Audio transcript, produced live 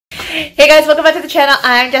Hey guys, welcome back to the channel.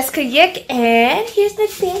 I'm Jessica Yik, and here's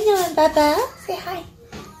Nathaniel and Baba. Say hi.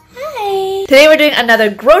 Hi. Today we're doing another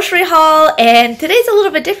grocery haul, and today's a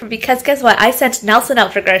little bit different because guess what? I sent Nelson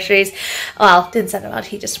out for groceries. Well, didn't send him out,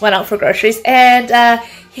 he just went out for groceries, and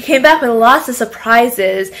he came back with lots of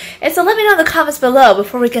surprises. And so let me know in the comments below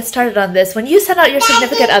before we get started on this. When you send out your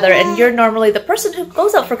significant other and you're normally the person who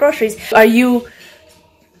goes out for groceries, are you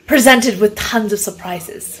presented with tons of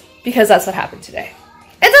surprises? Because that's what happened today.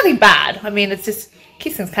 It's nothing bad. I mean, it's just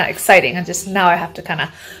keeps things kind of exciting, and just now I have to kind of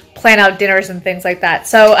plan out dinners and things like that.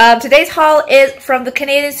 So today's haul is from the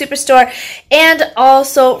Canadian Superstore and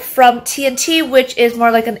also from TNT, which is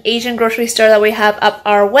more like an Asian grocery store that we have up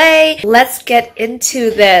our way. Let's get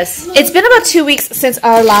into this. It's been about 2 weeks since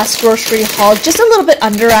our last grocery haul, just a little bit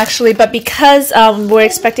under actually, but because we're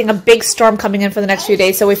expecting a big storm coming in for the next few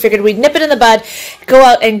days, so we figured we'd nip it in the bud, go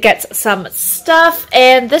out and get some stuff.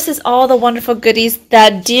 And this is all the wonderful goodies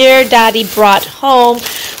that dear daddy brought home.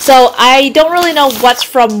 So I don't really know what's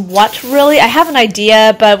from what really. I have an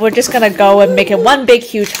idea, but we're just gonna go and make it one big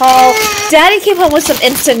huge haul. Daddy came home with some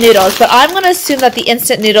instant noodles, but I'm gonna assume that the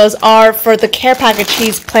instant noodles are for the care package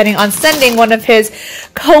he's planning on sending one of his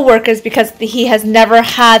co-workers, because he has never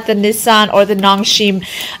had the Nissan or the Nongshim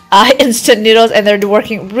instant noodles, and they're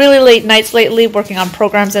working really late nights lately, working on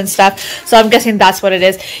programs and stuff, so I'm guessing that's what it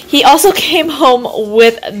is. He also came home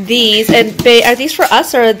with these, and are these for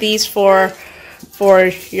us or are these for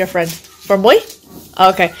your friend? For Moy?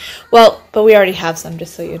 Okay. Well, but we already have some,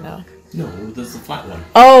 just so you know. No, this is a flat one.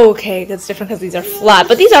 Oh, okay. That's different because these are flat.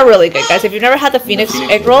 But these are really good, guys. If you've never had the Phoenix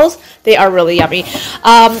egg rolls, they are really yummy.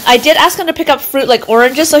 I did ask him to pick up fruit like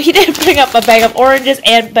oranges, so he did bring up a bag of oranges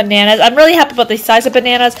and bananas. I'm really happy about the size of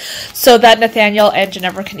bananas so that Nathaniel and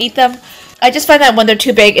Ginevra can eat them. I just find that when they're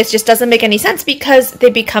too big, it just doesn't make any sense because they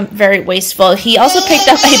become very wasteful. He also picked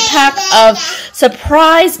up a pack of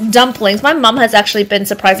surprise dumplings. My mom has actually been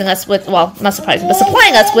surprising us with, well, not surprising, but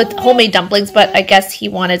supplying us with homemade dumplings, but I guess he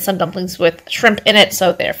wanted some dumplings with shrimp in it,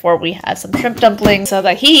 so therefore we have some shrimp dumplings so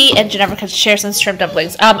that he and Ginevra can share some shrimp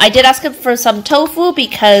dumplings. I did ask him for some tofu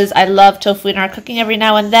because I love tofu in our cooking every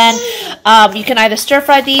now and then. You can either stir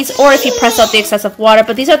fry these or if you press out the excessive water,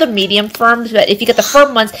 but these are the medium firms, but if you get the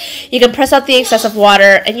firm ones, you can press out the excessive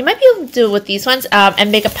water, and you might be able to do it with these ones,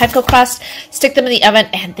 and make a panko crust, stick them in the oven,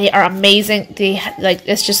 and they are amazing. They like,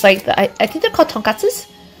 it's just like I think they're called tonkatsus,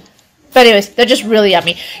 but anyways, they're just really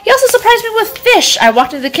yummy. He also surprised me with fish. I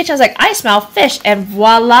walked into the kitchen, I was like, I smell fish, and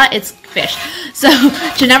voila, it's fish. So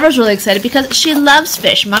Ginevra's really excited because she loves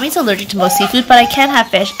fish. Mommy's allergic to most seafood, but I can have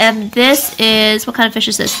fish, and this is, what kind of fish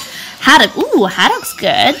is this? Haddock. Ooh, haddock's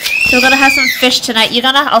good. So we're gonna have some fish tonight. You're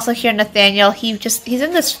gonna also hear Nathaniel. He's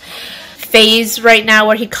in this phase right now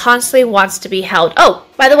where he constantly wants to be held. Oh,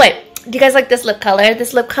 by the way, do you guys like this lip color?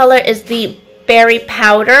 This lip color is the Berry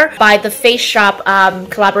Powder by the Face Shop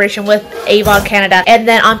collaboration with Avon Canada. And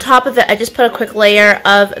then on top of it, I just put a quick layer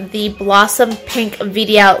of the Blossom Pink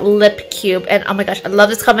Vidya Lip Cube. And oh my gosh, I love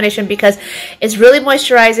this combination because it's really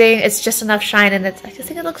moisturizing. It's just enough shine, and I just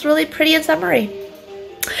think it looks really pretty and summery.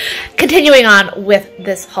 Continuing on with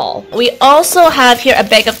this haul, we also have here a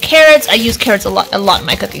bag of carrots. I use carrots a lot in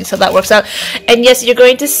my cooking, so that works out. And yes, you're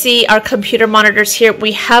going to see our computer monitors here.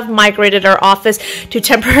 We have migrated our office to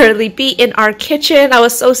temporarily be in our kitchen. I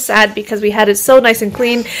was so sad because we had it so nice and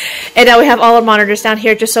clean, and now we have all our monitors down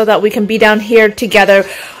here just so that we can be down here together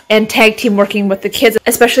and tag team working with the kids,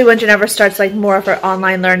 especially when Ginevra starts like more of her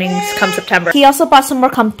online learnings come September. He also bought some more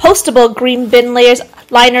compostable green bin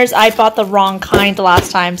liners. I bought the wrong kind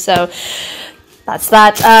last time, so that's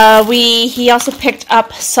that. He also picked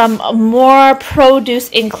up some more produce,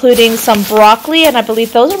 including some broccoli, and I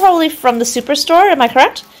believe those are probably from the Superstore. Am I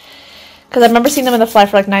correct? Because I remember seeing them in the fly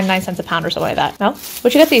for like 99 cents a pound or something like that. No?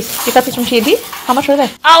 Where'd you get these? You got these from TNT? How much were they?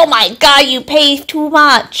 Oh my god, you pay too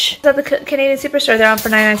much! At the Canadian Superstore, they're on for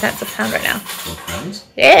 99 cents a pound right now. Pounds?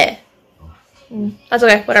 Yeah. That's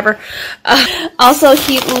okay, whatever. Also,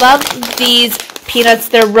 he loved these peanuts.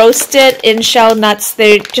 They're roasted in shell nuts.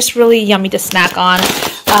 They're just really yummy to snack on.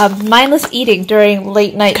 Mindless eating during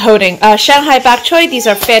late night coding. Shanghai bok choy. These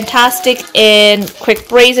are fantastic in quick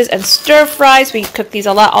braises and stir fries. We cook these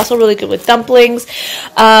a lot. Also really good with dumplings.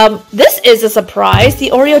 This is a surprise.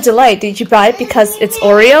 The Oreo Delight. Did you buy it because it's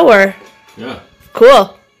Oreo or? Yeah.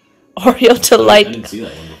 Cool. Oreo Delight. I didn't see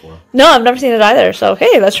that one before. No, I've never seen it either. So,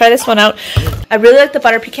 hey, let's try this one out. I really like the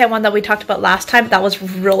butter pecan one that we talked about last time. That was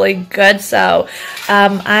really good. So,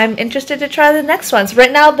 I'm interested to try the next ones.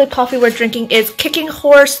 Right now, the coffee we're drinking is Kicking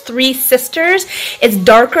Horse Three Sisters. It's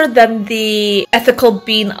darker than the Ethical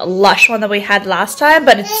Bean Lush one that we had last time,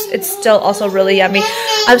 but it's still also really yummy.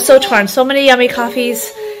 I'm so torn. So many yummy coffees.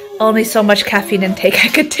 only so much caffeine intake I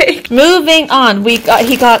could take. Moving on,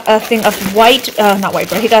 he got a thing of not white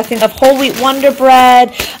bread, he got a thing of whole wheat Wonder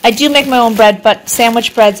Bread. I do make my own bread, but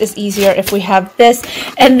sandwich breads is easier if we have this.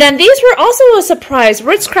 And then these were also a surprise,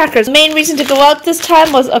 Ritz crackers. The main reason to go out this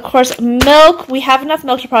time was, of course, milk. We have enough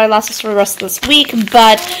milk to probably last us for the rest of this week,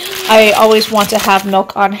 but I always want to have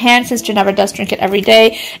milk on hand since Ginevra does drink it every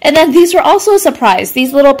day. And then these were also a surprise,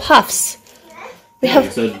 these little puffs. I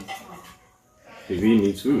said baby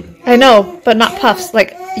needs food. I know, but not puffs,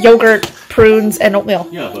 like yogurt, prunes, and oatmeal.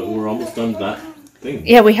 Yeah, but we're almost done that thing.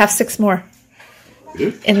 Yeah, we have 6 more.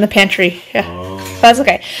 Good? In the pantry. Yeah. That's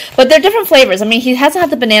okay. But they're different flavors. I mean, he hasn't had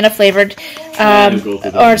the banana flavored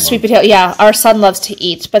or sweet potato. Yeah, our son loves to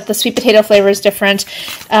eat, but the sweet potato flavor is different.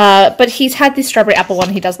 But he's had the strawberry apple one.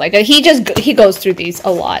 He does like it. He goes through these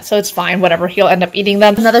a lot, so it's fine. Whatever. He'll end up eating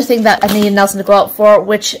them. Another thing that I need Nelson to go out for,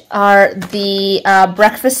 which are the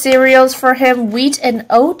breakfast cereals for him: wheat and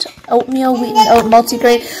oatmeal, wheat and oat,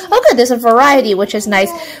 multigrain. Oh, good. There's a variety, which is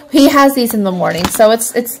nice. He has these in the morning, so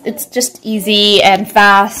it's just easy and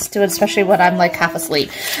fast, especially when I'm like half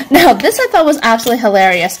asleep. Now, this I thought was absolutely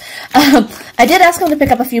hilarious. I did ask him to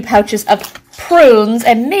pick up a few pouches of prunes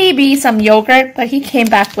and maybe some yogurt, but he came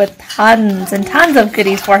back with tons and tons of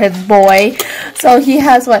goodies for his boy. So he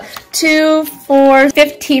has, 2, 4,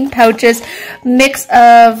 15 pouches, mix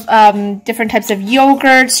of different types of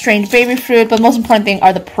yogurt, strange baby fruit, but most important thing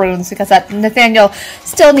are the prunes, because Nathaniel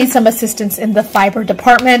still needs some assistance in the fiber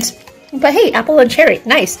department. But hey, apple and cherry,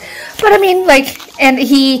 nice. But I mean, and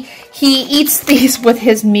he eats these with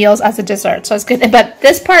his meals as a dessert, so it's good. But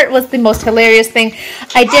this part was the most hilarious thing.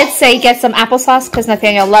 I did say get some applesauce because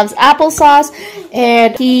Nathaniel loves applesauce,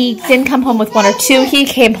 and he didn't come home with 1 or 2. He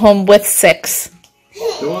came home with 6.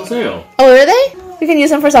 They're on sale. Oh, are they? We can use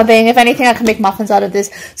them for something. If anything, I can make muffins out of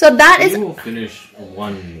this. So that is. We will finish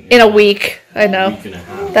one in a week. I know. Week and a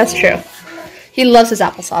half. That's true. He loves his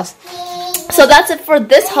applesauce. So that's it for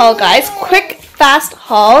this haul, guys. Quick, fast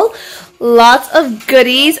haul. Lots of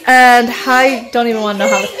goodies, and I don't even want to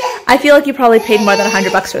know how much. I feel like you probably paid more than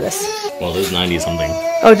 $100 for this. Well, this is 90 something.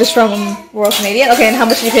 Oh, just from Royal Canadian? Okay, and how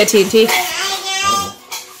much did you pay at TNT?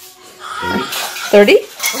 30?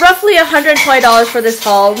 Roughly $120 for this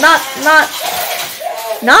haul.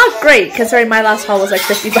 Not great, considering my last haul was like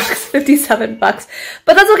 $50, $57.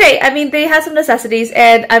 But that's okay. I mean, they have some necessities,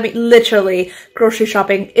 and I mean, literally, grocery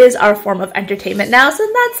shopping is our form of entertainment now, so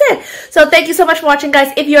that's it. So thank you so much for watching,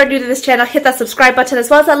 guys. If you are new to this channel, hit that subscribe button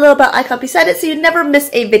as well as that little bell icon beside it so you never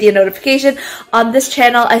miss a video notification. On this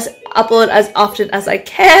channel, I upload as often as I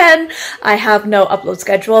can. I have no upload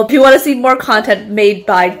schedule. If you want to see more content made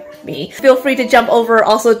by me, feel free to jump over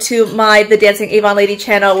also to the Dancing Avon Lady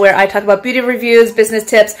channel, where I talk about beauty reviews, business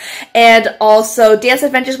tips, and also dance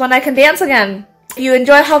adventures when I can dance again. If you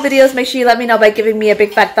enjoy haul videos, make sure you let me know by giving me a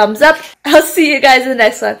big fat thumbs up. I'll see you guys in the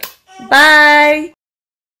next one. Bye!